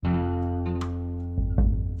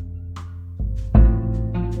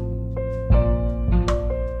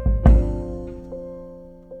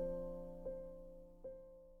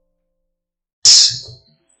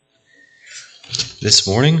this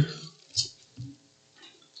morning.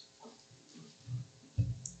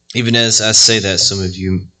 Even as I say that, some of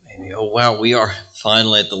you may be, oh wow, we are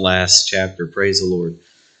finally at the last chapter. Praise the Lord.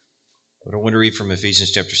 But I want to read from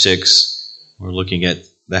Ephesians chapter 6. We're looking at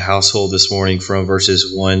the household this morning from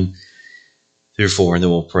verses 1 through 4, and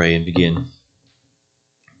then we'll pray and begin.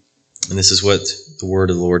 And this is what the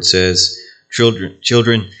word of the Lord says.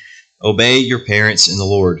 Children, obey your parents in the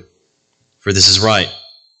Lord, for this is right.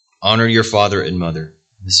 Honor your father and mother.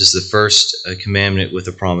 This is the first commandment with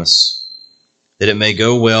a promise, that it may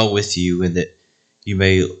go well with you and that you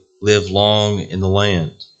may live long in the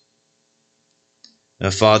land.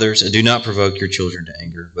 Fathers, do not provoke your children to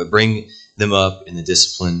anger, but bring them up in the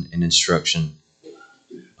discipline and instruction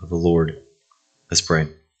of the Lord. Let's pray.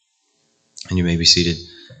 And you may be seated.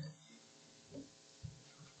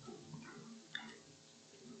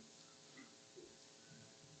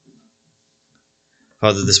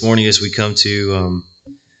 Father, this morning as we come to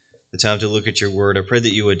the time to look at your word, I pray that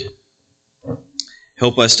you would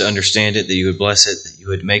help us to understand it, that you would bless it, that you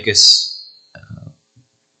would make us,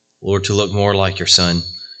 Lord, to look more like your Son,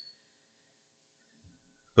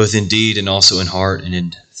 both in deed and also in heart and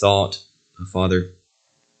in thought. Father,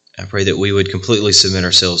 I pray that we would completely submit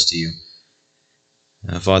ourselves to you,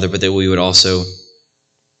 Father, but that we would also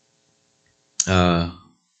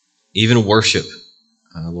even worship,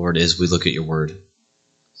 Lord, as we look at your word.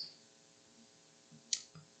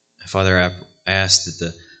 Father, I ask that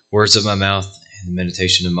the words of my mouth and the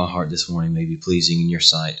meditation of my heart this morning may be pleasing in your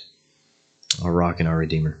sight, our rock and our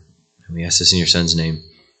Redeemer. And we ask this in your Son's name.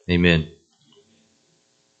 Amen.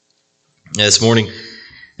 This morning,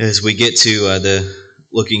 as we get to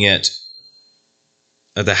looking at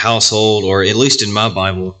the household, or at least in my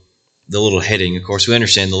Bible, the little heading. Of course, we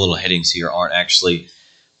understand the little headings here aren't actually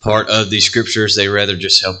part of these scriptures. They rather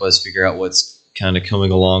just help us figure out what's kind of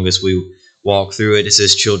coming along as we walk through it. It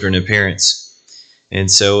says children and parents. And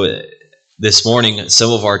so this morning,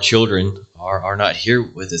 some of our children are not here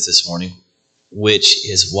with us this morning, which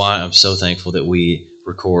is why I'm so thankful that we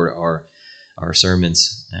record our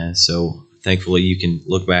sermons. So thankfully you can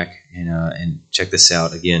look back and check this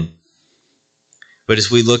out again. But as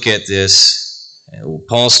we look at this,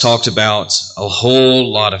 Paul's talked about a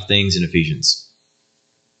whole lot of things in Ephesians.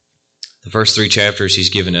 The first 3 chapters he's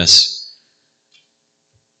given us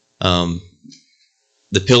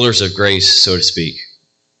the pillars of grace, so to speak.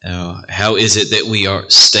 How is it that we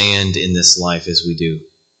stand in this life as we do?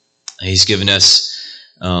 He's given us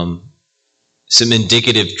some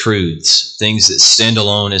indicative truths, things that stand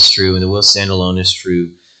alone as true and that will stand alone as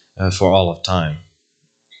true for all of time.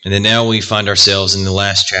 And then now we find ourselves in the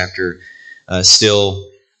last chapter still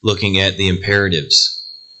looking at the imperatives,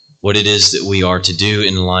 what it is that we are to do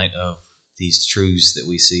in light of these truths that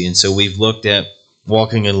we see. And so we've looked at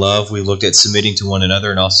walking in love, we looked at submitting to one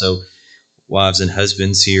another, and also wives and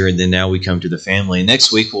husbands here, and then now we come to the family. And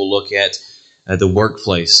next week we'll look at the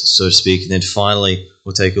workplace, so to speak, and then finally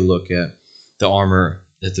we'll take a look at the armor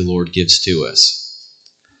that the Lord gives to us.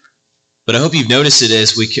 But I hope you've noticed it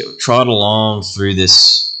as we trot along through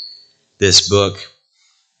this book.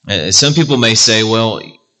 Some people may say, well,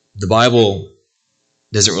 the Bible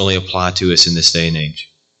doesn't really apply to us in this day and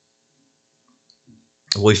age.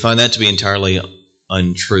 We find that to be entirely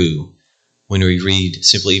untrue when we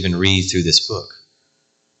simply read through this book.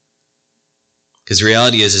 Because the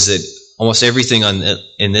reality is that almost everything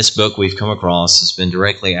in this book we've come across has been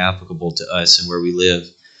directly applicable to us and where we live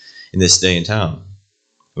in this day and time.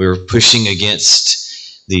 We're pushing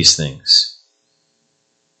against these things.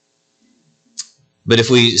 But if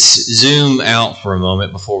we zoom out for a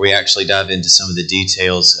moment before we actually dive into some of the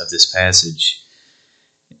details of this passage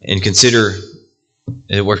and consider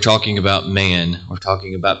that we're talking about man, we're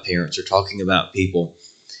talking about parents, we're talking about people.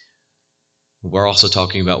 We're also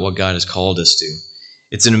talking about what God has called us to.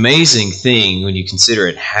 It's an amazing thing when you consider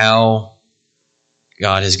it, how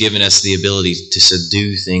God has given us the ability to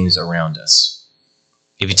subdue things around us.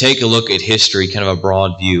 If you take a look at history, kind of a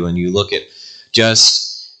broad view, and you look at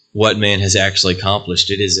just what man has actually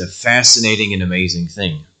accomplished, it is a fascinating and amazing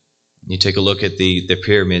thing. You take a look at the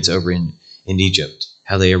pyramids over in Egypt,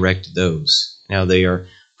 how they erected those. Now they are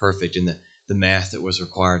perfect in the math that was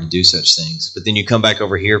required to do such things. But then you come back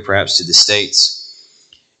over here, perhaps to the States,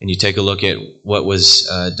 and you take a look at what was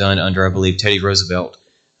done under, I believe, Teddy Roosevelt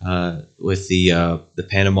with the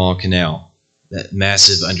Panama Canal, that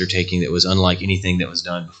massive undertaking that was unlike anything that was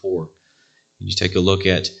done before. And you take a look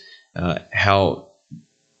at how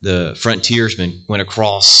the frontiersmen went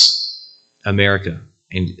across America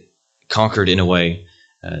and conquered, in a way,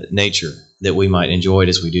 nature that we might enjoy it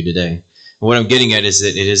as we do today. And what I'm getting at is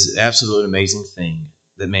that it is an absolute amazing thing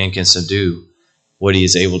that man can subdue what he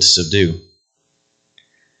is able to subdue.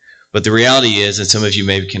 But the reality is, and some of you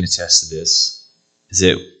maybe can attest to this, is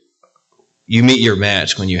that you meet your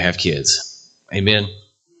match when you have kids. Amen?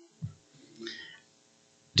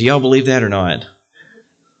 Do y'all believe that or not?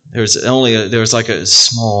 There's like a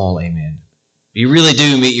small amen. You really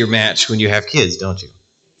do meet your match when you have kids, don't you?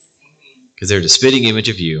 Because they're the spitting image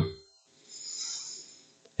of you.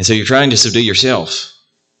 And so you're trying to subdue yourself.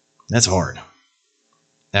 That's hard.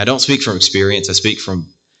 Now, I don't speak from experience. I speak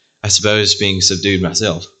from, I suppose, being subdued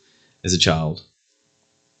myself as a child.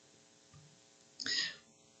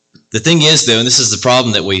 The thing is, though, and this is the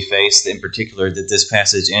problem that we face in particular that this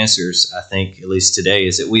passage answers, I think, at least today,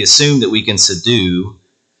 is that we assume that we can subdue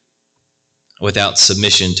without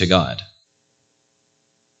submission to God.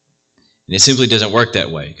 And it simply doesn't work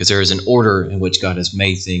that way, because there is an order in which God has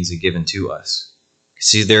made things and given to us.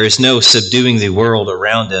 See, there is no subduing the world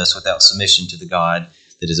around us without submission to the God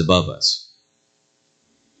that is above us.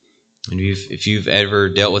 And if you've ever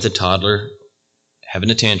dealt with a toddler having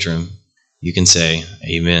a tantrum, you can say,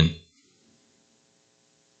 amen.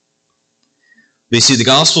 But you see, the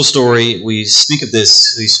gospel story, we speak of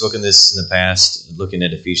this, we've spoken this in the past, looking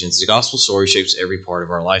at Ephesians. The gospel story shapes every part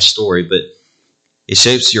of our life story, but it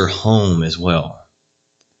shapes your home as well.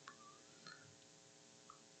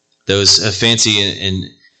 Those fancy and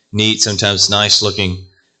neat, sometimes nice looking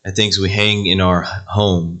things we hang in our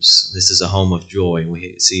homes. This is a home of joy.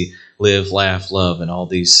 We see live, laugh, love, and all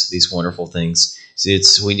these wonderful things. See,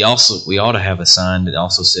 we ought to have a sign that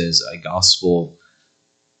also says a gospel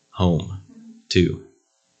home too.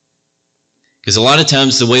 Because a lot of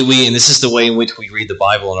times and this is the way in which we read the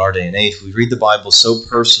Bible in our day and age, we read the Bible so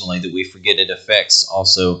personally that we forget it affects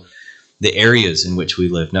also the areas in which we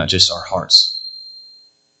live, not just our hearts.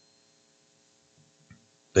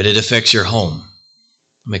 But it affects your home.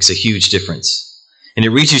 It makes a huge difference. And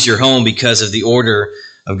it reaches your home because of the order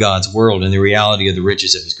of God's world and the reality of the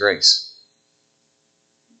riches of His grace.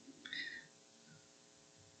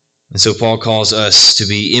 And so Paul calls us to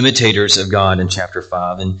be imitators of God in chapter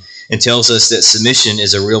 5 and tells us that submission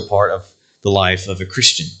is a real part of the life of a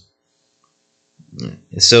Christian.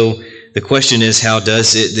 And so the question is, how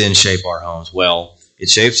does it then shape our homes? Well, it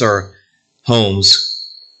shapes our homes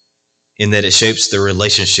in that it shapes the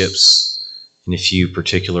relationships in a few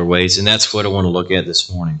particular ways. And that's what I want to look at this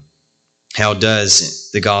morning. How does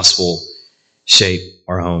the gospel shape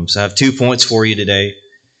our homes? I have 2 points for you today.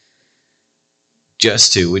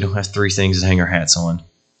 Just 2. We don't have 3 things to hang our hats on.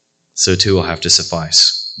 So 2 will have to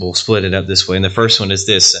suffice. We'll split it up this way. And the first one is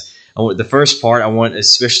this. The first part, I want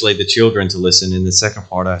especially the children to listen. And the second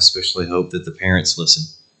part, I especially hope that the parents listen.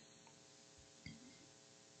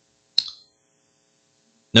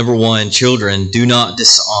 Number 1, children, do not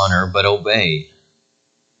dishonor, but obey.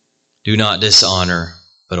 Do not dishonor,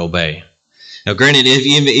 but obey. Now, granted,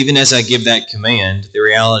 even as I give that command, the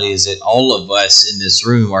reality is that all of us in this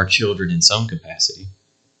room are children in some capacity.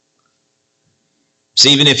 So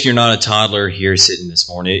even if you're not a toddler here sitting this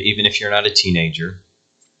morning, even if you're not a teenager,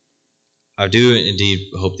 I do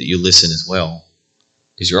indeed hope that you listen as well,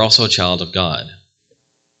 because you're also a child of God.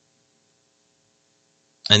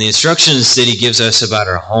 And the instructions that He gives us about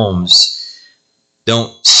our homes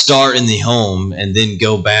don't start in the home and then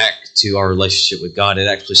go back to our relationship with God. It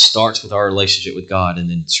actually starts with our relationship with God and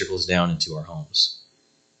then trickles down into our homes.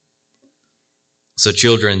 So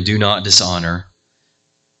children, do not dishonor,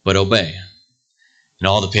 but obey. And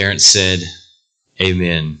all the parents said,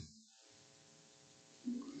 amen.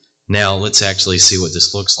 Now let's actually see what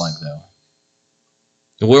this looks like, though.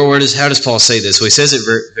 How does Paul say this? Well, he says it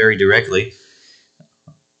very, very directly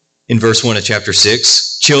in verse 1 of chapter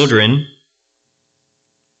 6. Children,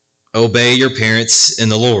 obey your parents in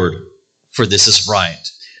the Lord, for this is right.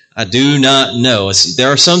 I do not know.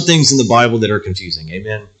 There are some things in the Bible that are confusing.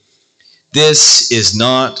 Amen. This is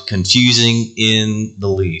not confusing in the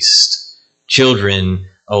least. Children,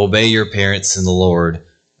 obey your parents in the Lord,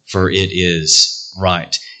 for it is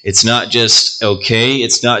right. It's not just okay.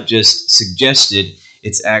 It's not just suggested.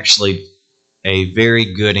 It's actually a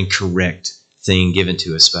very good and correct thing given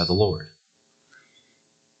to us by the Lord.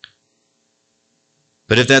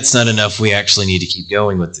 But if that's not enough, we actually need to keep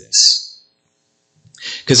going with this.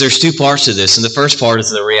 Because there's 2 parts to this. And the first part is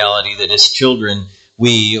the reality that as children,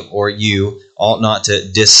 we or you ought not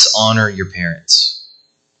to dishonor your parents.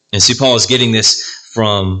 And see, Paul is getting this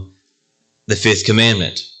from the 5th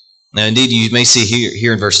commandment. Now, indeed, you may see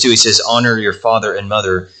here in verse 2, he says, honor your father and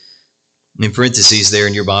mother. In parentheses there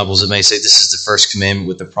in your Bibles, it may say this is the first commandment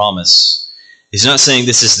with a promise. He's not saying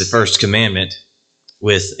this is the first commandment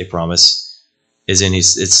with a promise, as in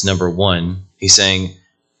it's number 1. He's saying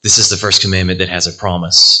this is the first commandment that has a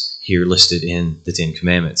promise. here listed in the Ten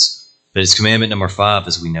Commandments. But it's commandment number 5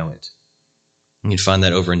 as we know it. You can find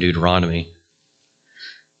that over in Deuteronomy.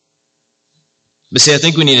 But see, I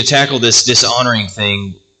think we need to tackle this dishonoring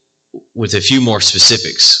thing with a few more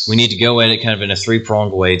specifics. We need to go at it kind of in a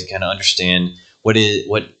 3-pronged way to kind of understand what it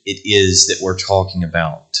is that we're talking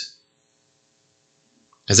about.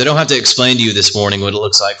 Because I don't have to explain to you this morning what it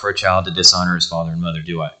looks like for a child to dishonor his father and mother,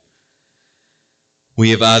 do I?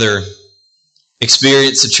 We have either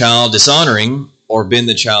experienced a child dishonoring or been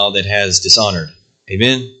the child that has dishonored.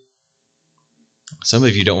 Amen? Some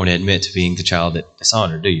of you don't want to admit to being the child that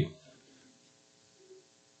dishonored, do you?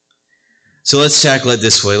 So let's tackle it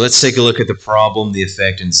this way. Let's take a look at the problem, the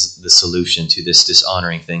effect, and the solution to this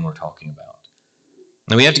dishonoring thing we're talking about.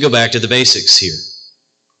 Now we have to go back to the basics here.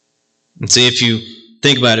 And see, if you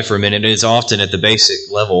think about it for a minute, it is often at the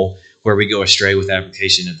basic level where we go astray with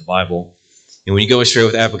application of the Bible. And when you go astray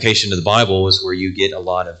with application of the Bible is where you get a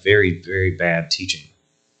lot of very, very bad teaching.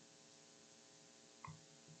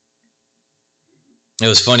 It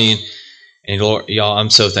was funny, and Lord, y'all, I'm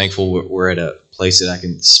so thankful we're at a place that I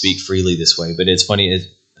can speak freely this way. But it's funny,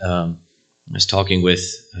 I was talking with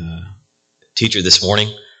a teacher this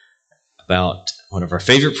morning about one of our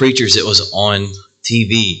favorite preachers that was on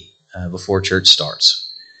TV before church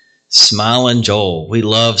starts. Smiling Joel. We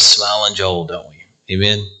love Smiling Joel, don't we?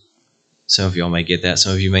 Amen? Some of y'all may get that.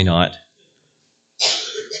 Some of you may not.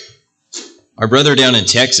 Our brother down in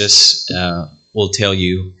Texas will tell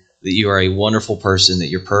you that you are a wonderful person, that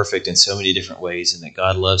you're perfect in so many different ways, and that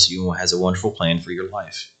God loves you and has a wonderful plan for your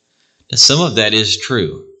life. Now, some of that is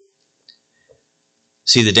true.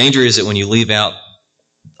 See, the danger is that when you leave out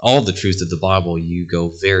all the truth of the Bible, you go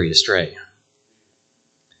very astray.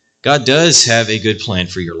 God does have a good plan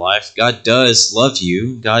for your life. God does love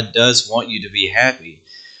you. God does want you to be happy.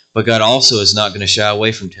 But God also is not going to shy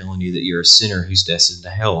away from telling you that you're a sinner who's destined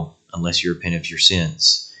to hell unless you repent of your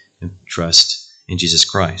sins and trust in Jesus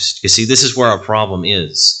Christ. You see, this is where our problem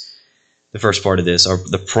is. The first part of this,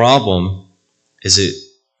 the problem is that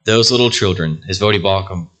those little children, as Vodi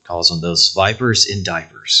Balcom calls them, those vipers in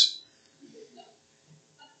diapers.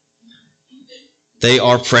 They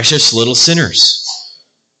are precious little sinners.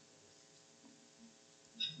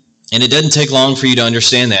 And it doesn't take long for you to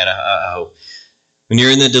understand that, I hope. When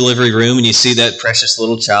you're in the delivery room and you see that precious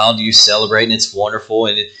little child, you celebrate and it's wonderful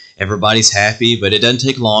and everybody's happy, but it doesn't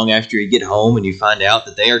take long after you get home and you find out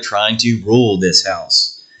that they are trying to rule this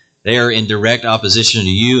house. They are in direct opposition to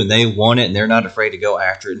you and they want it and they're not afraid to go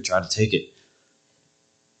after it and try to take it.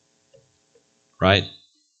 Right?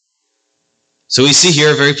 So we see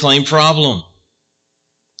here a very plain problem.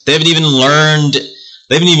 They haven't even learned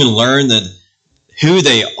who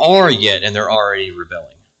they are yet and they're already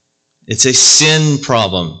rebelling. It's a sin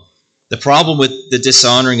problem. The problem with the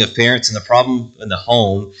dishonoring of parents and the problem in the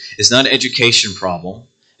home is not an education problem.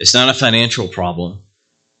 It's not a financial problem.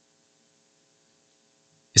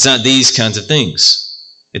 It's not these kinds of things.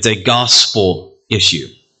 It's a gospel issue.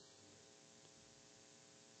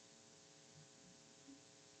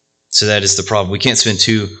 So that is the problem. We can't spend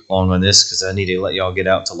too long on this because I need to let y'all get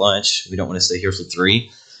out to lunch. We don't want to stay here for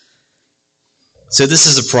 3. So this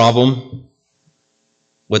is a problem.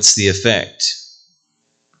 What's the effect?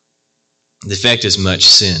 The effect is much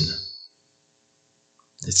sin.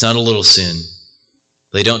 It's not a little sin.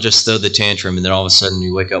 They don't just throw the tantrum and then all of a sudden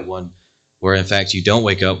you wake up one where in fact you don't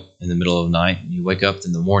wake up in the middle of the night. You wake up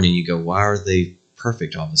in the morning, you go, why are they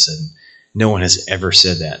perfect all of a sudden? No one has ever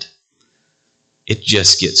said that. It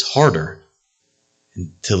just gets harder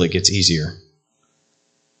until it gets easier.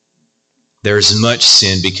 There's much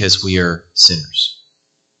sin because we are sinners.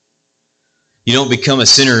 You don't become a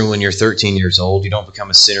sinner when you're 13 years old. You don't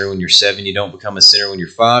become a sinner when you're 7. You don't become a sinner when you're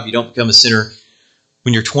 5. You don't become a sinner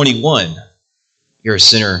when you're 21. You're a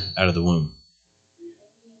sinner out of the womb.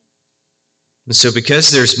 And so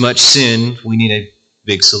because there's much sin, we need a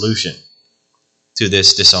big solution to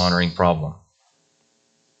this dishonoring problem.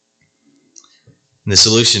 And the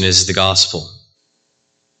solution is the gospel.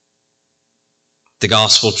 The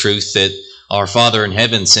gospel truth that our Father in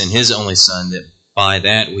heaven sent His only Son, that by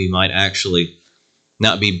that we might actually we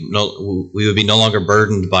would be no longer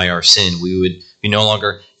burdened by our sin. We would be no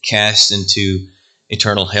longer cast into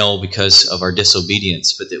eternal hell because of our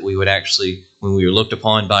disobedience, but that we would actually, when we were looked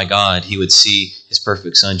upon by God, He would see His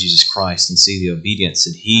perfect Son, Jesus Christ, and see the obedience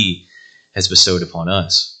that He has bestowed upon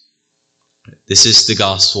us. This is the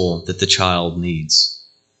gospel that the child needs.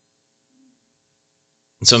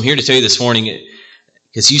 And so I'm here to tell you this morning,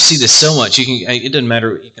 because you see this so much, it doesn't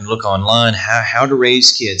matter, you can look online, how to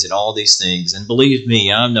raise kids and all these things. And believe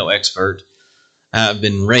me, I'm no expert. I've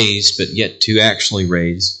been raised, but yet to actually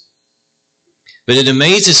raise. But it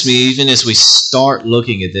amazes me, even as we start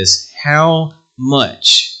looking at this, how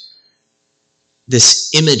much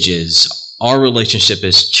this images our relationship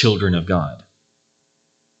as children of God.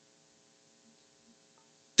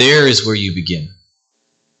 There is where you begin.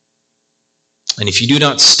 And if you do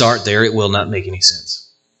not start there, it will not make any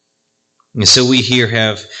sense. And so we here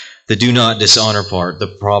have the do not dishonor part, the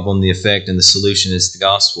problem, the effect, and the solution is the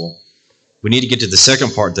gospel. We need to get to the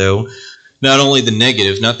second part, though. Not only the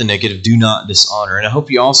negative, not the negative, do not dishonor. And I hope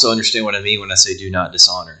you also understand what I mean when I say do not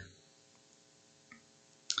dishonor.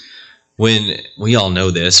 When, we all know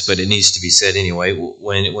this, but it needs to be said anyway,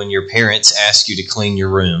 when your parents ask you to clean your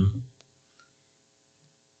room,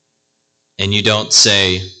 and you don't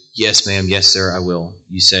say, yes, ma'am, yes, sir, I will.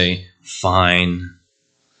 You say, fine.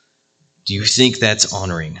 Do you think that's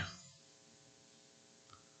honoring?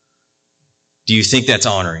 Do you think that's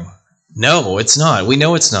honoring? No, it's not. We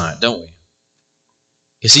know it's not, don't we?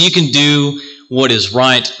 You see, you can do what is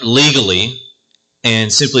right legally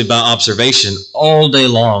and simply by observation all day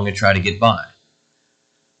long and try to get by.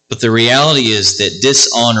 But the reality is that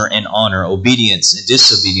dishonor and honor, obedience and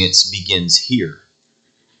disobedience begins here.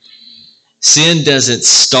 Sin doesn't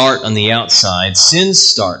start on the outside. Sin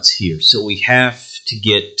starts here. So we have to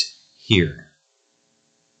get here.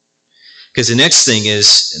 Because the next thing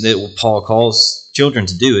is that what Paul calls children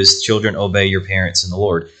to do is children obey your parents in the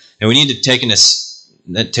Lord. And we need to take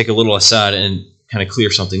a little aside and kind of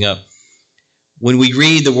clear something up. When we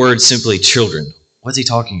read the word simply children, what's he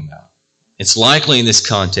talking about? It's likely in this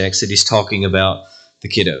context that he's talking about the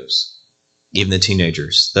kiddos, even the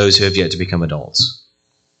teenagers, those who have yet to become adults.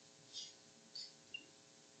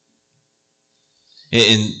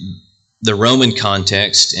 In the Roman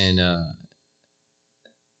context, and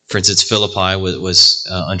for instance, Philippi was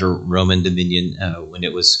under Roman dominion when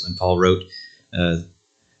Paul wrote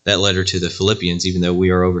that letter to the Philippians, even though we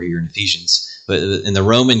are over here in Ephesians. But in the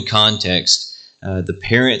Roman context, the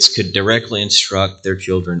parents could directly instruct their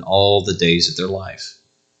children all the days of their life.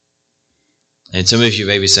 And some of you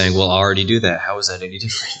may be saying, well, I already do that. How is that any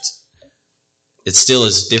different? It still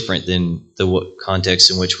is different than the context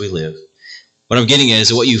in which we live. What I'm getting at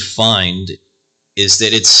is what you find is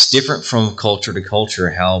that it's different from culture to culture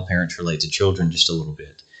how parents relate to children just a little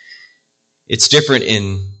bit. It's different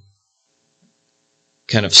in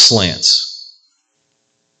kind of slants.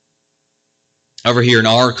 Over here in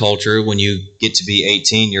our culture, when you get to be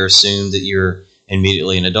 18, you're assumed that you're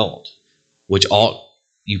immediately an adult, which all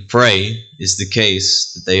you pray is the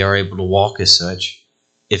case that they are able to walk as such,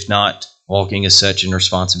 if not walking as such in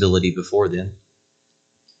responsibility before then.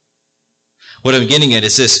 What I'm getting at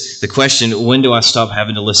is this, the question, when do I stop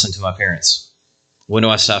having to listen to my parents? When do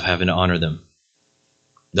I stop having to honor them?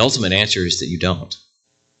 The ultimate answer is that you don't.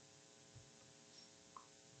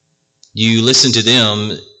 You listen to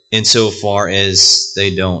them insofar as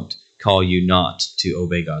they don't call you not to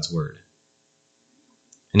obey God's word.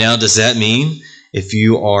 Now, does that mean if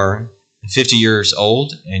you are 50 years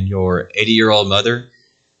old and your 80-year-old mother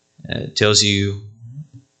tells you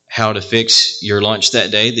how to fix your lunch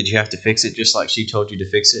that day, that you have to fix it just like she told you to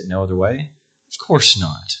fix it, no other way? Of course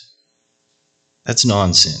not. That's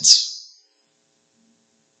nonsense.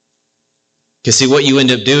 Because see, what you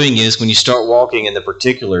end up doing is when you start walking in the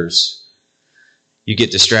particulars, you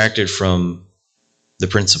get distracted from the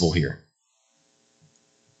principle here.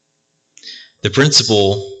 The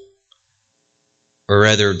principle, or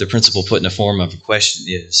rather the principle put in the form of a question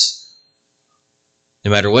is,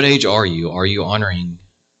 no matter what age are you honoring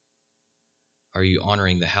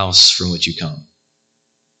the house from which you come?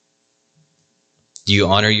 Do you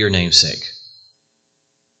honor your namesake?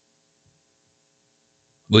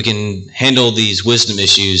 We can handle these wisdom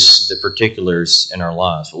issues, the particulars in our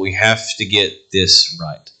lives, but we have to get this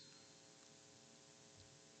right.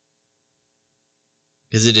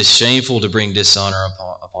 Because it is shameful to bring dishonor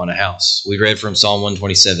upon a house. We read from Psalm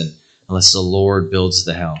 127, unless the Lord builds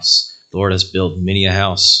the house. The Lord has built many a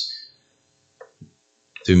house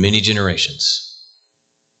through many generations.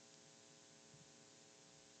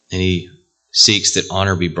 And he seeks that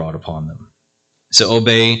honor be brought upon them. So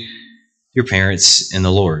obey your parents in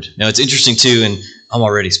the Lord. Now it's interesting too, and I'm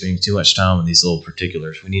already spending too much time on these little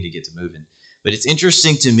particulars. We need to get to moving. But it's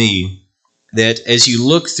interesting to me that as you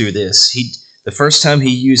look through this, the first time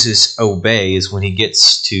he uses obey is when he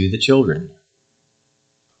gets to the children.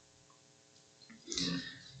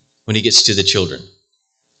 When he gets to the children.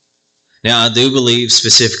 Now, I do believe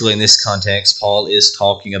specifically in this context, Paul is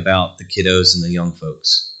talking about the kiddos and the young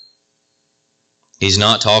folks. He's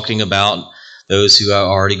not talking about those who are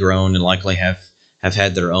already grown and likely have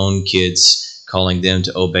had their own kids, calling them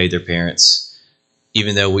to obey their parents,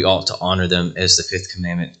 even though we ought to honor them as the fifth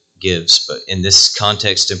commandment gives, but in this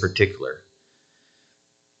context in particular,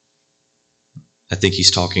 I think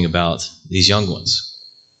he's talking about these young ones.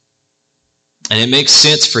 And it makes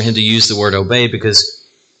sense for him to use the word obey because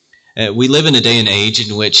we live in a day and age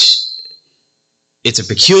in which it's a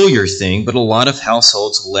peculiar thing, but a lot of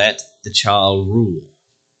households let the child rule.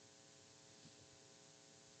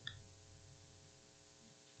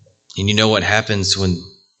 And you know what happens when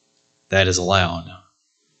that is allowed.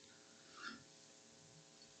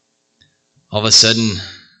 All of a sudden,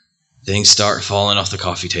 things start falling off the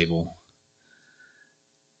coffee table.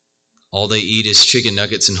 All they eat is chicken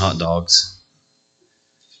nuggets and hot dogs.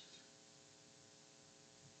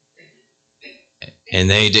 And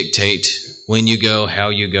they dictate when you go, how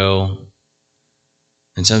you go,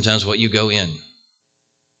 and sometimes what you go in.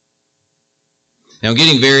 Now, I'm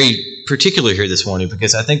getting very particular here this morning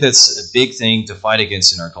because I think that's a big thing to fight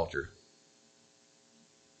against in our culture.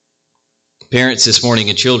 Parents this morning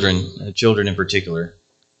and children in particular,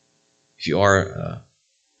 if you are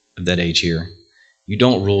of that age here, you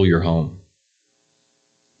don't rule your home.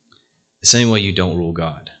 The same way you don't rule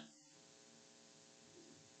God.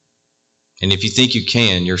 And if you think you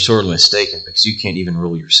can, you're sorely mistaken because you can't even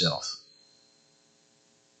rule yourself.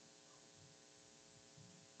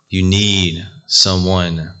 You need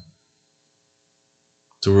someone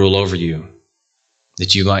to rule over you,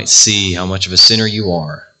 that you might see how much of a sinner you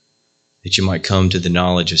are, that you might come to the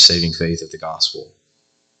knowledge of saving faith of the gospel.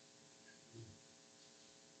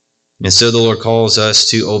 And so the Lord calls us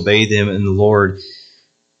to obey them in the Lord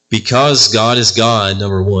because God is God,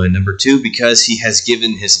 number one. Number two, because he has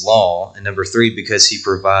given his law. And number three, because he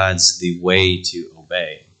provides the way to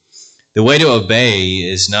obey. The way to obey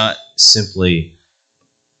is not simply,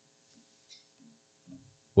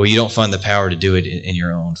 well, you don't find the power to do it in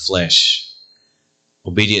your own flesh.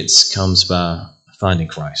 Obedience comes by finding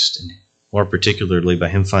Christ, and more particularly by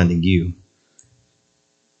him finding you.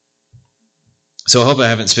 So I hope I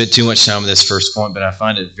haven't spent too much time on this first point, but I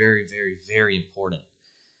find it very, very, very important.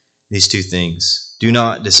 These two things. Do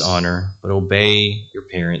not dishonor, but obey your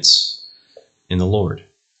parents in the Lord.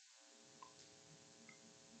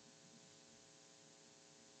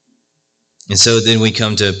 And so then we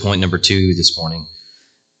come to point number 2 this morning.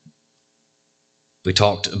 We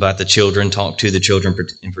talked about the children, talked to the children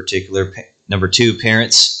in particular. Number 2,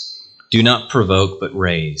 parents, do not provoke but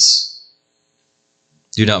raise.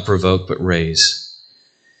 Do not provoke but raise.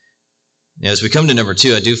 Now, as we come to number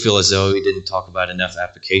 2, I do feel as though we didn't talk about enough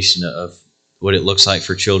application of what it looks like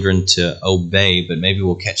for children to obey, but maybe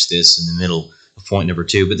we'll catch this in the middle of point number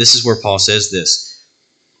 2. But this is where Paul says this.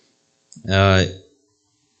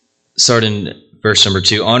 Start in verse number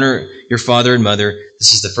 2. Honor your father and mother.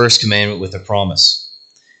 This is the first commandment with a promise,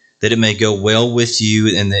 that it may go well with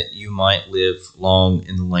you and that you might live long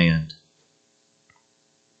in the land.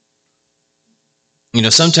 You know,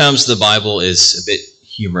 sometimes the Bible is a bit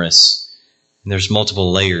humorous, and there's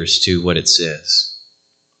multiple layers to what it says.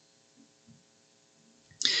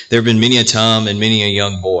 There have been many a time and many a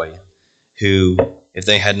young boy who, if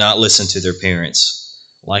they had not listened to their parents,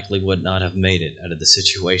 likely would not have made it out of the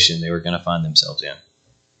situation they were going to find themselves in.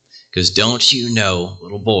 Because don't you know,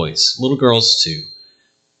 little boys, little girls too,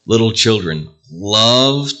 little children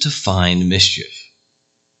love to find mischief.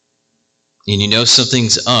 And you know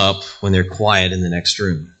something's up when they're quiet in the next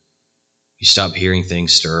room. You stop hearing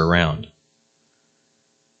things stir around.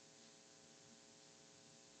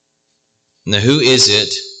 Now, who is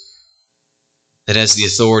it that has the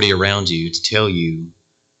authority around you to tell you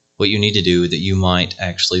what you need to do that you might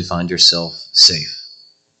actually find yourself safe?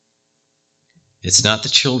 It's not the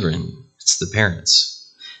children, it's the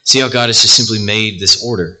parents. See how God has just simply made this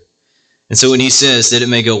order. And so when he says that it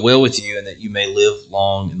may go well with you and that you may live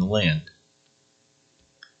long in the land,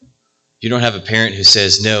 you don't have a parent who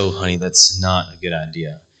says, no, honey, that's not a good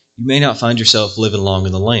idea. You may not find yourself living long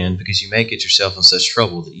in the land because you may get yourself in such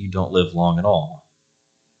trouble that you don't live long at all.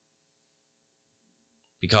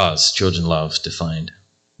 Because children love to find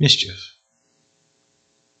mischief.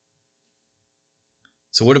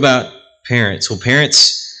 So what about parents? Well,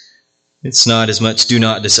 parents, it's not as much do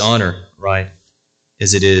not dishonor, right,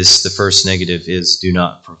 as it is the first negative is do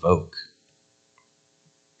not provoke.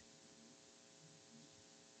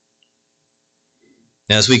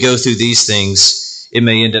 Now, as we go through these things, it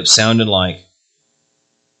may end up sounding like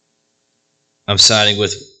I'm siding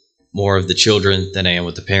with more of the children than I am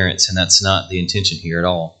with the parents, and that's not the intention here at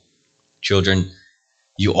all. Children,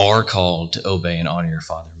 you are called to obey and honor your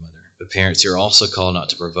father and mother, but parents, you're also called not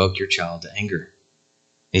to provoke your child to anger.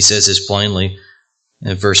 He says this plainly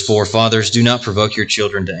in verse 4, fathers, do not provoke your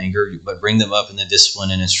children to anger, but bring them up in the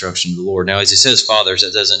discipline and instruction of the Lord. Now, as he says fathers,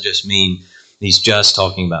 that doesn't just mean he's just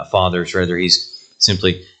talking about fathers. Rather, he's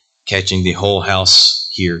simply catching the whole house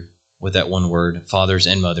here with that one word, fathers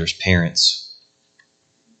and mothers, parents.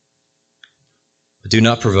 But do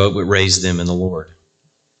not provoke, but raise them in the Lord.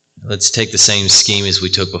 Let's take the same scheme as we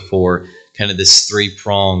took before, kind of this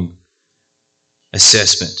three-prong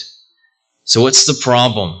assessment. So what's the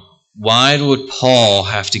problem? Why would Paul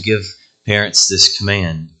have to give parents this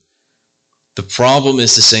command? The problem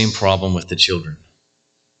is the same problem with the children.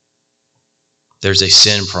 There's a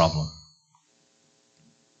sin problem.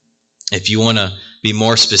 If you want to be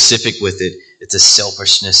more specific with it, it's a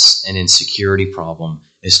selfishness and insecurity problem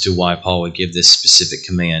as to why Paul would give this specific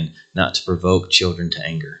command not to provoke children to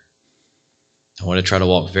anger. I want to try to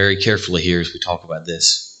walk very carefully here as we talk about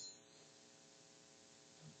this.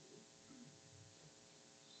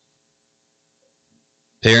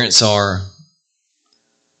 Parents are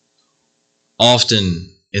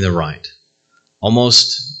often in the right,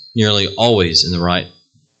 almost nearly always in the right,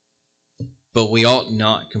 but we ought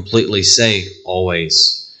not completely say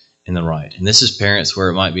always in the right. And this is parents where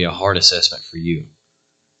it might be a hard assessment for you.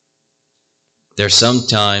 There are some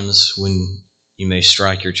times when you may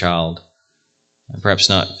strike your child, perhaps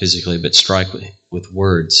not physically, but strike with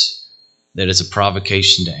words that is a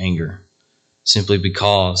provocation to anger, simply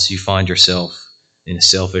because you find yourself in a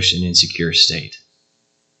selfish and insecure state.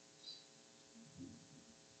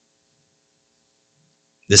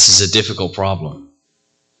 This is a difficult problem.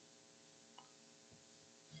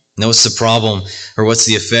 Now, what's the problem, or what's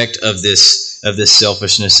the effect of this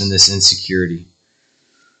selfishness and this insecurity?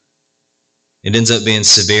 It ends up being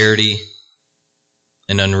severity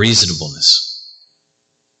and unreasonableness.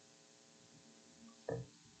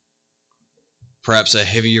 Perhaps a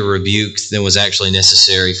heavier rebuke than was actually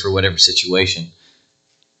necessary for whatever situation.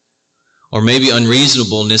 Or maybe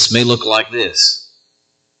unreasonableness may look like this.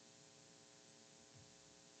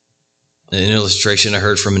 An illustration I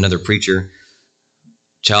heard from another preacher.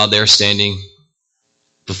 Child there standing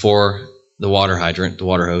before the water hydrant, the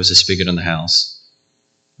water hose, the spigot on the house.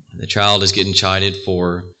 The child is getting chided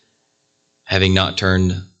for having not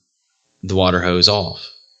turned the water hose off.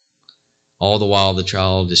 All the while the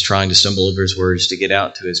child is trying to stumble over his words to get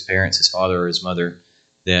out to his parents, his father or his mother,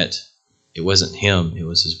 that it wasn't him, it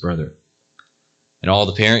was his brother. And all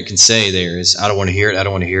the parent can say there is, I don't want to hear it, I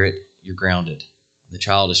don't want to hear it, you're grounded. The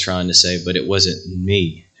child is trying to say, but it wasn't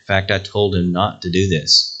me. In fact, I told him not to do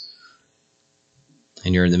this.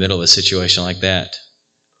 And you're in the middle of a situation like that.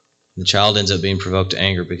 The child ends up being provoked to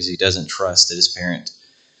anger because he doesn't trust that his parent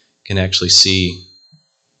can actually see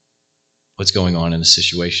what's going on in the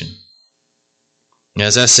situation. Now,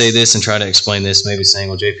 as I say this and try to explain this, maybe saying,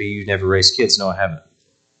 well, JP, you've never raised kids. No, I haven't.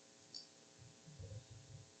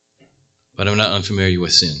 But I'm not unfamiliar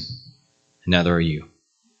with sin. And neither are you.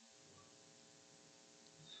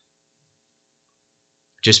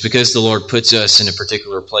 Just because the Lord puts us in a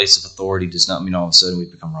particular place of authority does not mean all of a sudden we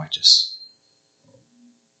become righteous.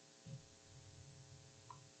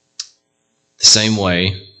 The same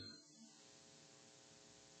way,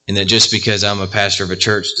 and that just because I'm a pastor of a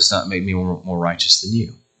church does not make me more righteous than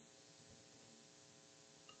you.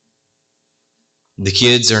 The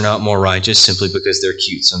kids are not more righteous simply because they're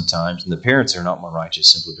cute sometimes, and the parents are not more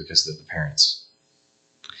righteous simply because they're the parents.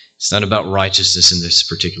 It's not about righteousness in this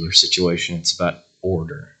particular situation. It's about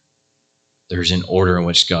order. There's an order in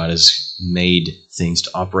which God has made things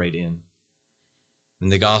to operate in.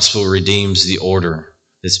 And the gospel redeems the order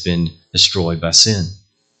that's been destroyed by sin.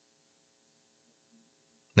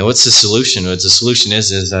 Now, what's the solution? Well, the solution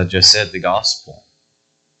is, as I just said, the gospel.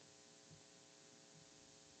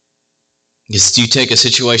 Because you take a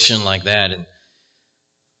situation like that, and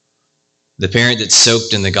the parent that's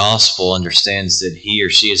soaked in the gospel understands that he or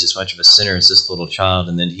she is as much of a sinner as this little child,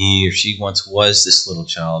 and that he or she once was this little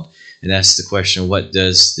child, and asks the question, what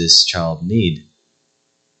does this child need?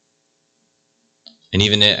 And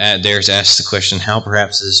even there's asked the question, how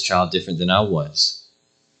perhaps is this child different than I was?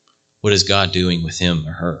 What is God doing with him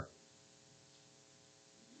or her?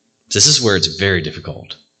 This is where it's very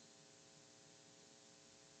difficult.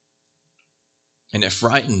 And it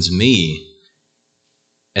frightens me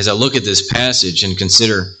as I look at this passage and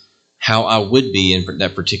consider how I would be in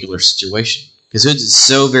that particular situation. Because it's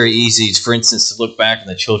so very easy, for instance, to look back on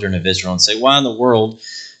the children of Israel and say, why in the world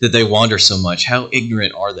did they wander so much? How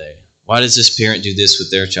ignorant are they? Why does this parent do this with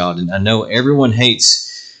their child? And I know everyone hates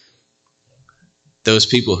those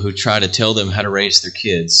people who try to tell them how to raise their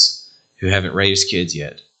kids who haven't raised kids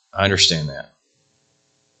yet. I understand that.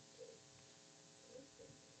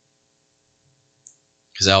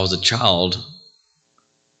 Because I was a child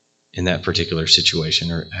in that particular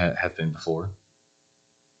situation, or have been before.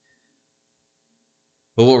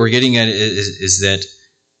 But what we're getting at is that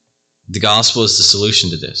the gospel is the solution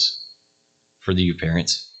to this for you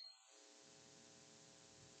parents.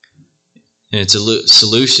 And it's a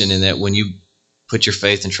solution in that when you put your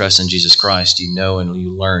faith and trust in Jesus Christ, you know and you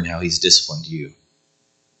learn how he's disciplined you.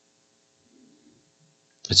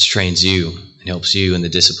 It trains you and helps you in the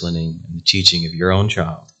disciplining and the teaching of your own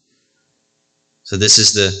child. So this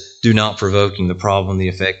is the do not provoking, the problem, the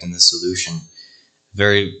effect, and the solution.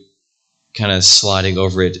 Very kind of sliding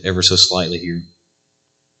over it ever so slightly here.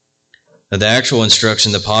 Now the actual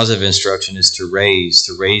instruction, the positive instruction, is to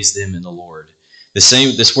raise them in the Lord.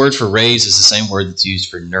 This word for raise is the same word that's used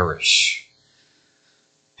for nourish.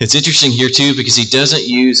 It's interesting here too because he doesn't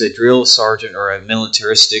use a drill sergeant or a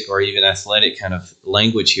militaristic or even athletic kind of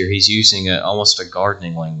language here. He's using almost a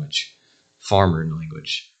gardening language, farmer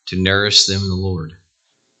language, to nourish them in the Lord.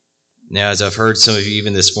 Now, as I've heard some of you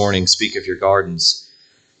even this morning speak of your gardens,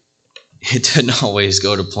 it doesn't always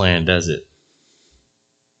go to plan, does it?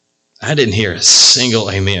 I didn't hear a single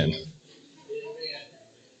amen.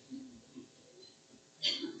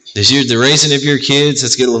 Does the raising of your kids,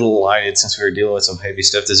 let's get a little lighted since we were dealing with some heavy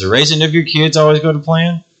stuff. Does the raising of your kids always go to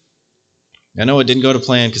plan? I know it didn't go to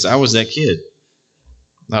plan because I was that kid.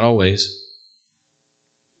 Not always.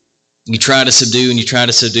 You try to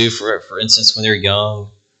subdue, for instance, when they're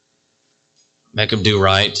young. Make them do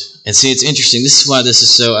right. And see, it's interesting. This is why this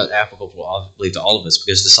is so applicable, I believe, to all of us,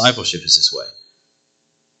 because discipleship is this way.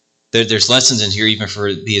 There's lessons in here even for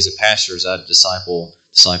me as a pastor as I disciple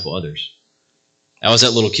others. I was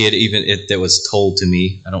that little kid that was told to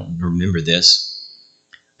me, I don't remember this,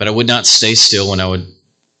 but I would not stay still when I would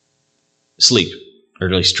sleep, or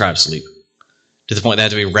at least try to sleep. To the point that I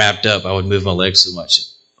had to be wrapped up, I would move my legs so much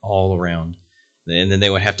all around. And then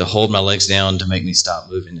they would have to hold my legs down to make me stop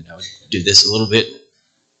moving. And I would do this a little bit,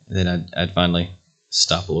 and then I'd finally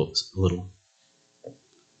stop a little.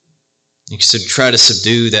 You should try to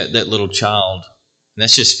subdue that little child. And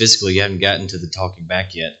that's just physically. You haven't gotten to the talking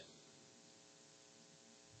back yet.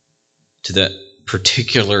 To the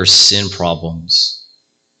particular sin problems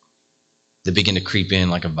that begin to creep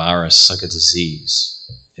in like a virus, like a disease,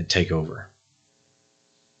 and take over.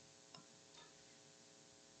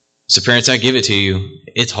 So parents, I give it to you.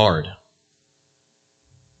 It's hard.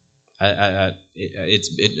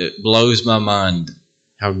 It blows my mind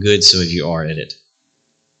how good some of you are at it.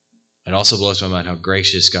 It also blows my mind how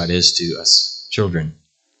gracious God is to us children.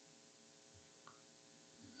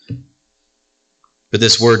 But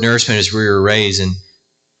this word nourishment is where you're raised, and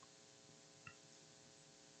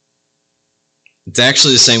it's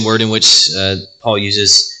actually the same word in which Paul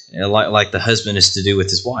uses, like the husband is to do with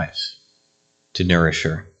his wife, to nourish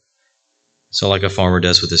her. So like a farmer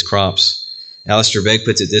does with his crops. Alistair Begg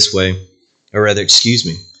puts it this way, or rather,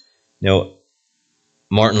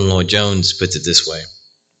 Martin Lloyd-Jones puts it this way.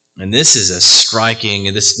 And this is a striking,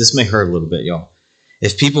 and this may hurt a little bit, y'all.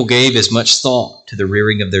 If people gave as much thought to the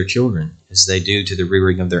rearing of their children as they do to the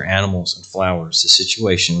rearing of their animals and flowers, the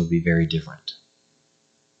situation would be very different.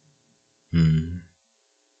 You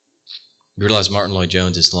realize Martin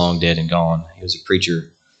Lloyd-Jones is long dead and gone. He was a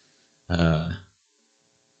preacher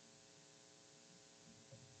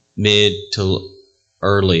mid to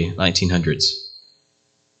early 1900s.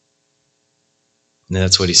 And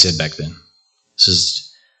that's what he said back then. This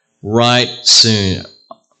is right soon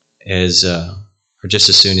as... or just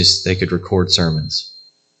as soon as they could record sermons.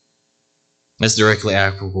 That's directly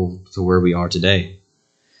applicable to where we are today.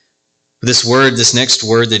 But this next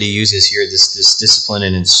word that he uses here, this discipline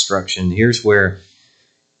and instruction, here's where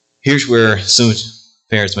some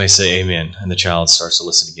parents may say amen, and the child starts to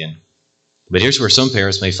listen again. But here's where some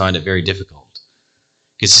parents may find it very difficult.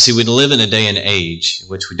 Because you see, we live in a day and age in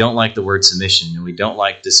which we don't like the word submission, and we don't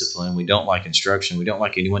like discipline, we don't like instruction, we don't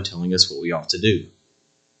like anyone telling us what we ought to do.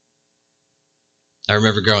 I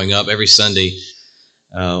remember growing up every Sunday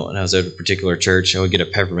when I was at a particular church, I would get a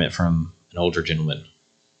peppermint from an older gentleman.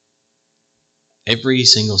 Every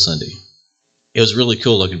single Sunday. It was really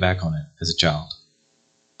cool looking back on it as a child.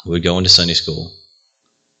 We would go into Sunday school,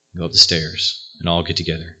 go up the stairs, and all get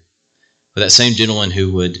together. But that same gentleman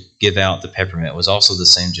who would give out the peppermint was also the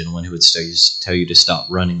same gentleman who would tell you to stop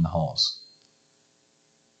running the halls.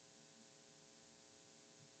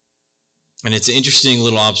 And it's an interesting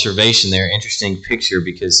little observation there, interesting picture,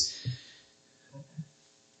 because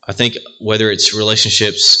I think whether it's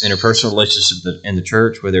relationships, interpersonal relationships in the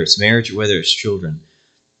church, whether it's marriage, or whether it's children,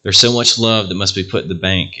 there's so much love that must be put in the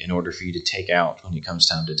bank in order for you to take out when it comes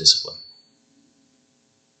time to discipline.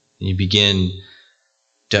 And you begin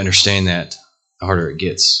to understand that, the harder it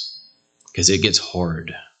gets, because it gets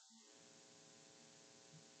hard.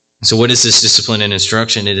 So what is this discipline and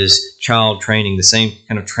instruction? It is child training, the same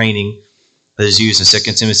kind of training that is used in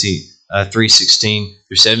 2 Timothy 3:16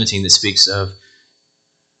 through 17 that speaks of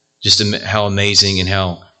just how amazing and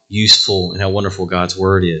how useful and how wonderful God's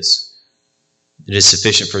Word is. It is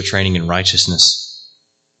sufficient for training in righteousness.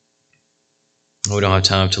 We don't have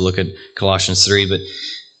time to look at Colossians 3, but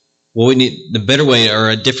what we need, the better way or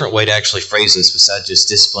a different way to actually phrase this besides just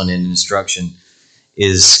discipline and instruction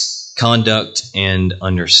is conduct and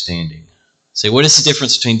understanding. So what is the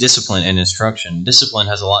difference between discipline and instruction? Discipline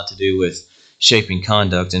has a lot to do with shaping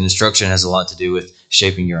conduct, and instruction has a lot to do with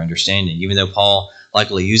shaping your understanding, even though Paul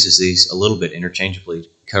likely uses these a little bit interchangeably,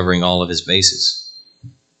 covering all of his bases.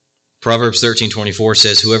 Proverbs 13:24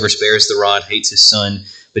 says, "Whoever spares the rod hates his son,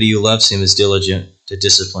 but he who loves him is diligent to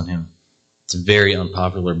discipline him." It's a very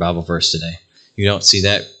unpopular Bible verse today. You don't see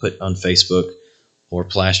that put on Facebook or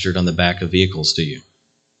plastered on the back of vehicles, do you?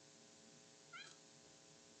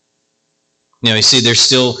 You see, there's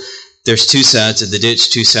two sides of the ditch,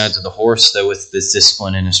 two sides of the horse, though, with this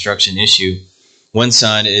discipline and instruction issue. One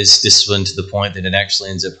side is discipline to the point that it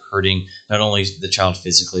actually ends up hurting not only the child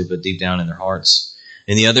physically, but deep down in their hearts.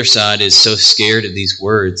 And the other side is so scared of these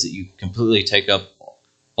words that you completely take up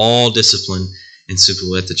all discipline and simply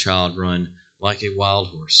let the child run like a wild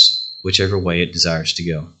horse, whichever way it desires to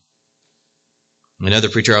go. Another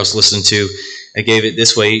preacher I was listening to, I gave it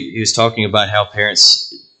this way. He was talking about how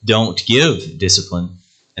parents don't give discipline,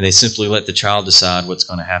 and they simply let the child decide what's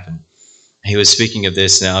going to happen. He was speaking of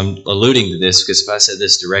this. Now, I'm alluding to this because if I said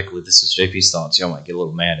this directly, this is JP's thoughts. Y'all might get a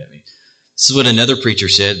little mad at me. This is what another preacher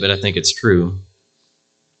said, but I think it's true.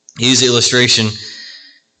 He used the illustration.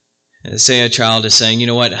 Say a child is saying, "You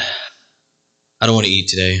know what? I don't want to eat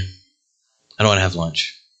today. I don't want to have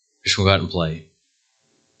lunch. I just want to go out and play."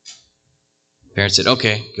 Parents said,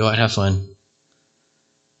 "Okay, go out and have fun.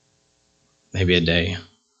 Maybe a day.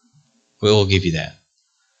 We'll give you that."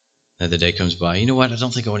 Another day comes by. "You know what? I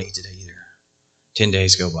don't think I want to eat today either." 10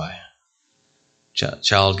 days go by.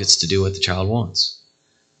 Child gets to do what the child wants.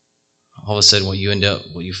 All of a sudden, what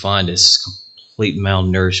you find is complete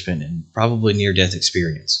malnourishment and probably near-death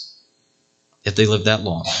experience. If they live that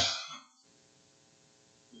long.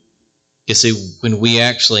 You see, when we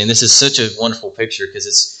actually, and this is such a wonderful picture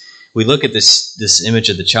because we look at this image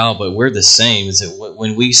of the child, but we're the same. Is that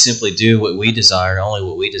when we simply do what we desire, only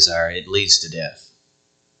what we desire, it leads to death.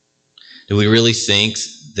 Do we really think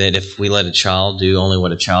that if we let a child do only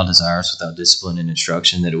what a child desires without discipline and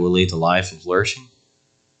instruction, that it will lead to life and flourishing?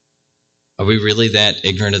 Are we really that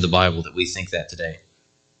ignorant of the Bible that we think that today?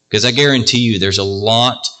 Because I guarantee you there's a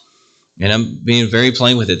lot, and I'm being very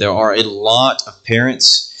plain with it, there are a lot of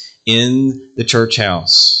parents in the church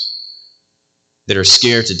house that are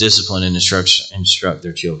scared to discipline and instruct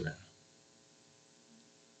their children.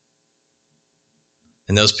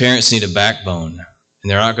 And those parents need a backbone. And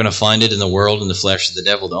they're not going to find it in the world, in the flesh of the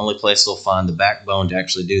devil. The only place they'll find the backbone to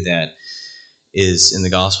actually do that is in the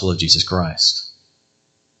gospel of Jesus Christ.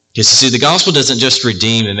 Because you see, the gospel doesn't just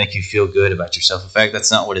redeem and make you feel good about yourself. In fact, that's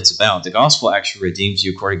not what it's about. The gospel actually redeems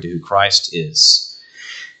you according to who Christ is.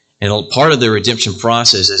 And part of the redemption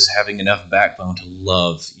process is having enough backbone to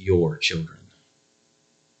love your children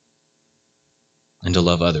and to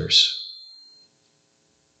love others.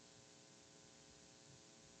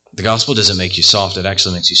 The gospel doesn't make you soft. It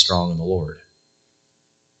actually makes you strong in the Lord.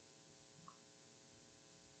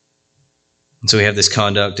 And so we have this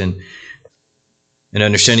conduct and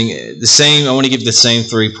understanding. I want to give the same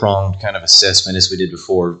three-pronged kind of assessment as we did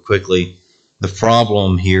before quickly. The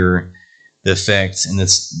problem here, the effect, and the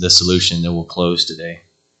solution that we'll close today.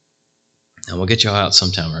 And we'll get y'all out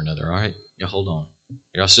sometime or another, all right? Y'all hold on.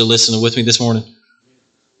 Y'all still listening with me this morning?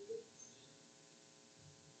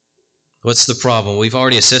 What's the problem? We've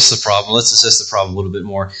already assessed the problem. Let's assess the problem a little bit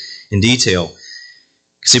more in detail.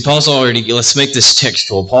 See, let's make this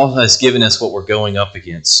textual. Paul has given us what we're going up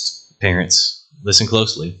against. Parents, listen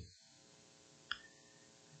closely.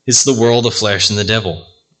 It's the world, the flesh, and the devil.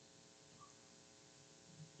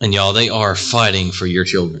 And y'all, they are fighting for your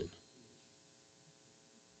children.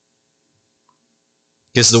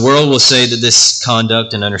 Because the world will say that this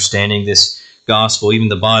conduct and understanding, this gospel, even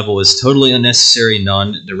the Bible, is totally unnecessary and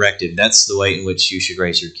non-directive. That's the way in which you should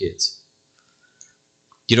raise your kids.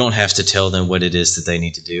 You don't have to tell them what it is that they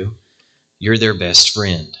need to do. You're their best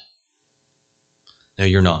friend. No,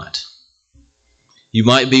 you're not. You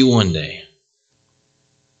might be one day,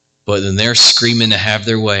 but then they're screaming to have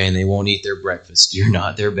their way and they won't eat their breakfast. You're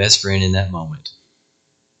not their best friend in that moment.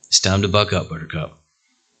 It's time to buck up, Buttercup.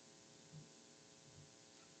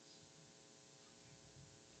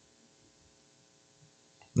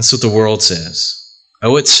 That's what the world says.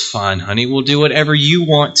 Oh, it's fine, honey. We'll do whatever you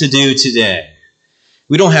want to do today.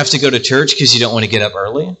 We don't have to go to church because you don't want to get up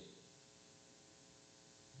early.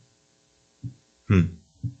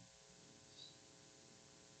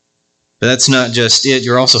 But that's not just it.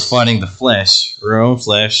 You're also fighting the flesh, or our own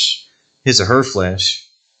flesh, his or her flesh.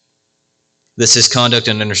 This is conduct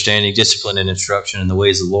and understanding, discipline and instruction in the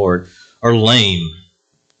ways of the Lord are lame.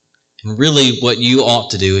 And really what you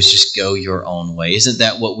ought to do is just go your own way. Isn't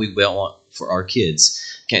that what we want for our kids?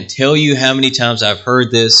 I can't tell you how many times I've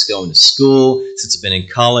heard this going to school, since I've been in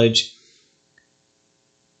college,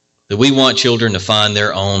 that we want children to find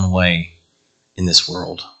their own way in this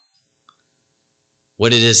world.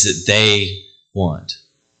 What it is that they want.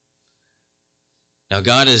 Now,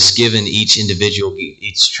 God has given each individual,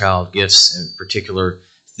 each child, gifts and particular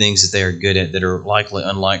things that they are good at that are likely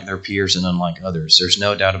unlike their peers and unlike others. There's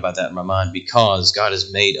no doubt about that in my mind, because God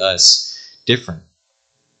has made us different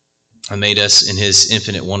and made us in his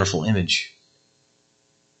infinite, wonderful image.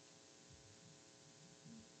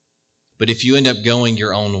 But if you end up going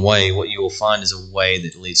your own way, what you will find is a way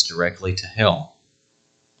that leads directly to hell.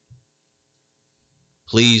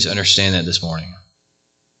 Please understand that this morning.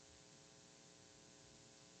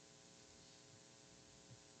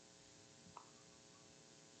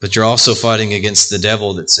 But you're also fighting against the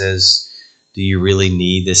devil that says, do you really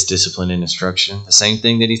need this discipline and instruction? The same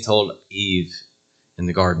thing that he told Eve in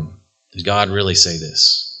the garden. Did God really say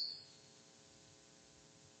this?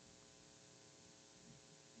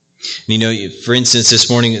 And you know, for instance, this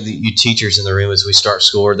morning, you teachers in the room, as we start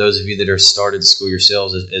school, or those of you that are started school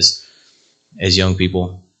yourselves as young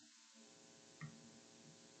people,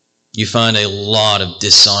 you find a lot of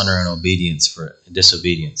dishonor and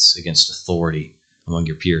disobedience against authority among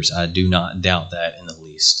your peers. I do not doubt that in the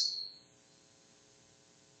least.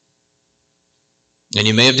 And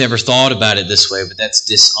you may have never thought about it this way, but that's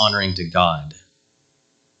dishonoring to God.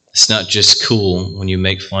 It's not just cool when you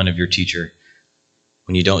make fun of your teacher,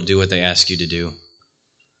 when you don't do what they ask you to do,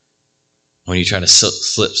 when you try to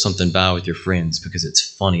slip something by with your friends because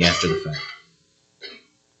it's funny after the fact.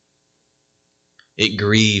 It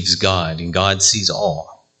grieves God, and God sees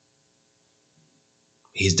all.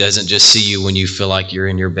 He doesn't just see you when you feel like you're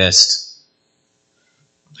in your best,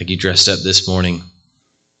 like you dressed up this morning.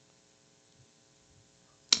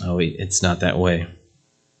 Oh, it's not that way. In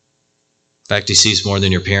fact, he sees more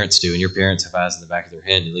than your parents do, and your parents have eyes in the back of their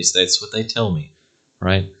head. At least that's what they tell me,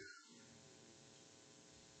 right?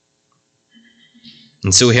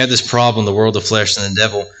 And so we have this problem, the world, the flesh, and the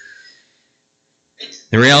devil.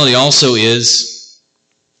 The reality also is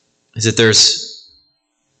that there's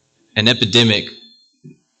an epidemic,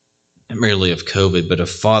 not merely of COVID, but of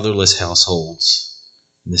fatherless households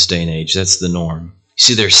in this day and age. That's the norm. You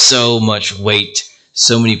see, there's so much weight,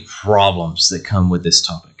 so many problems that come with this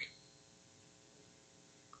topic.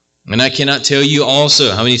 And I cannot tell you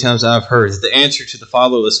also how many times I've heard that the answer to the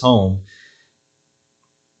fatherless home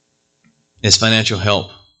is financial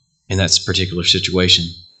help in that particular situation.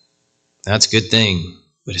 That's a good thing,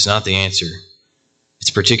 but it's not the answer. It's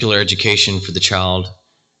particular education for the child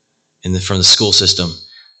from the school system.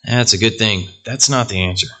 That's a good thing. That's not the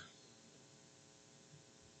answer.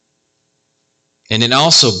 And it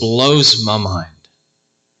also blows my mind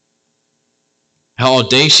how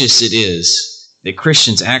audacious it is that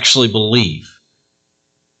Christians actually believe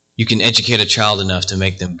you can educate a child enough to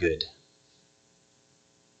make them good.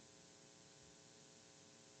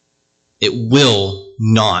 It will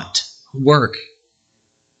not work.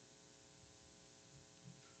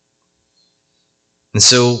 And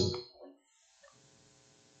so,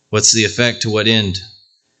 what's the effect? To what end?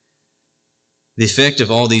 The effect of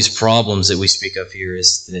all these problems that we speak of here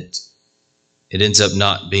is that it ends up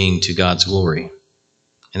not being to God's glory.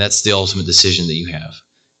 And that's the ultimate decision that you have.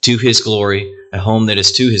 To his glory, a home that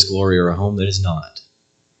is to his glory, or a home that is not.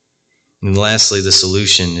 And lastly, the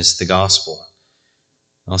solution is the gospel.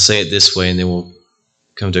 I'll say it this way, and then we'll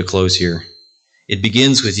come to a close here. It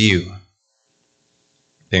begins with you,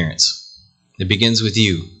 parents. It begins with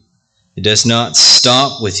you. It does not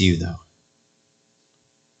stop with you, though.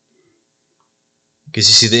 Because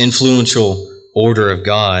you see, the influential order of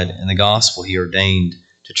God and the gospel he ordained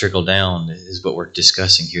to trickle down is what we're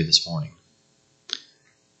discussing here this morning.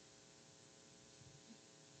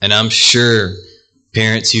 And I'm sure,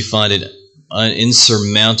 parents, you find it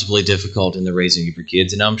insurmountably difficult in the raising of your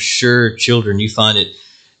kids. And I'm sure, children, you find it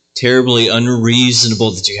terribly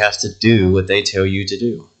unreasonable that you have to do what they tell you to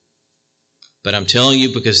do. But I'm telling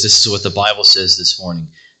you, because this is what the Bible says this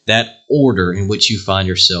morning, that order in which you find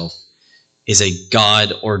yourself is a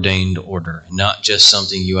God-ordained order, not just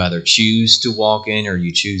something you either choose to walk in or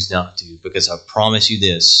you choose not to. Because I promise you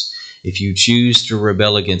this, If you choose to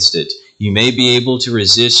rebel against it, you may be able to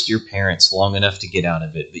resist your parents long enough to get out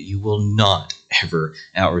of it, but you will not ever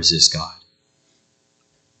out-resist God.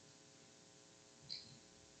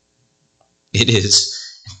 It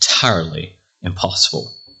is entirely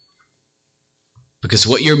impossible. Because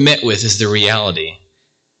what you're met with is the reality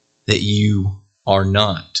that you are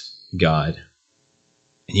not God.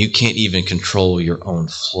 And you can't even control your own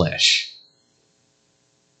flesh.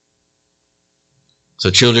 So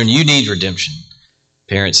children, you need redemption.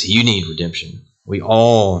 Parents, you need redemption. We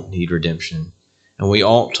all need redemption. And we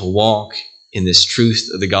ought to walk in this truth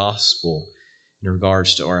of the gospel in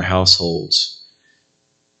regards to our households.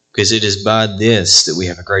 Because it is by this that we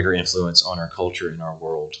have a greater influence on our culture and our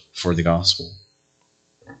world for the gospel.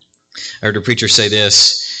 I heard a preacher say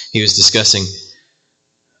this. He was discussing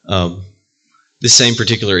this same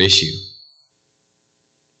particular issue.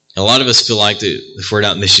 A lot of us feel like that if we're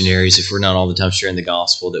not missionaries, if we're not all the time sharing the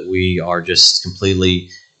gospel, that we are just completely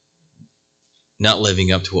not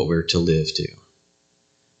living up to what we're to live to.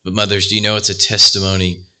 But mothers, do you know it's a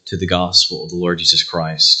testimony to the gospel of the Lord Jesus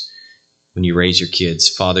Christ when you raise your kids?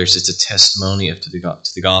 Fathers, it's a testimony to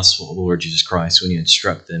the gospel of the Lord Jesus Christ when you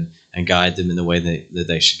instruct them and guide them in the way that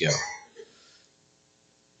they should go.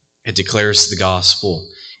 It declares the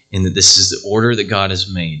gospel in that this is the order that God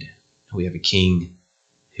has made. We have a king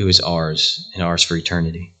who is ours and ours for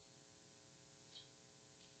eternity.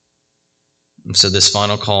 And so this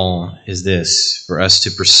final call is this, for us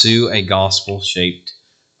to pursue a gospel-shaped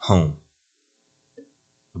home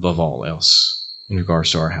above all else in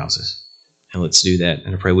regards to our houses. And let's do that.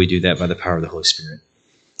 And I pray we do that by the power of the Holy Spirit.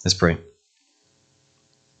 Let's pray.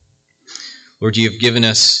 Lord, you have given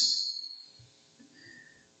us,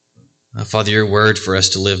 Father, your word for us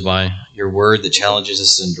to live by, your word that challenges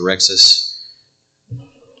us and directs us.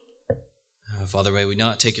 Father, may we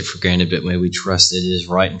not take it for granted, but may we trust that it is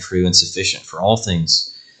right and true and sufficient for all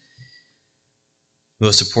things.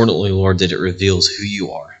 Most importantly, Lord, that it reveals who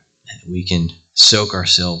you are, and that we can soak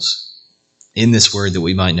ourselves in this word that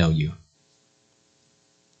we might know you.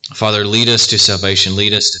 Father, lead us to salvation,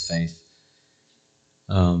 lead us to faith,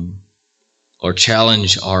 or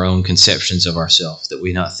challenge our own conceptions of ourselves, that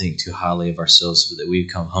we not think too highly of ourselves, but that we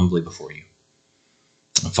come humbly before you.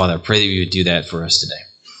 And Father, I pray that you would do that for us today.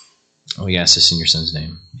 We ask this in your Son's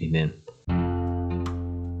name. Amen.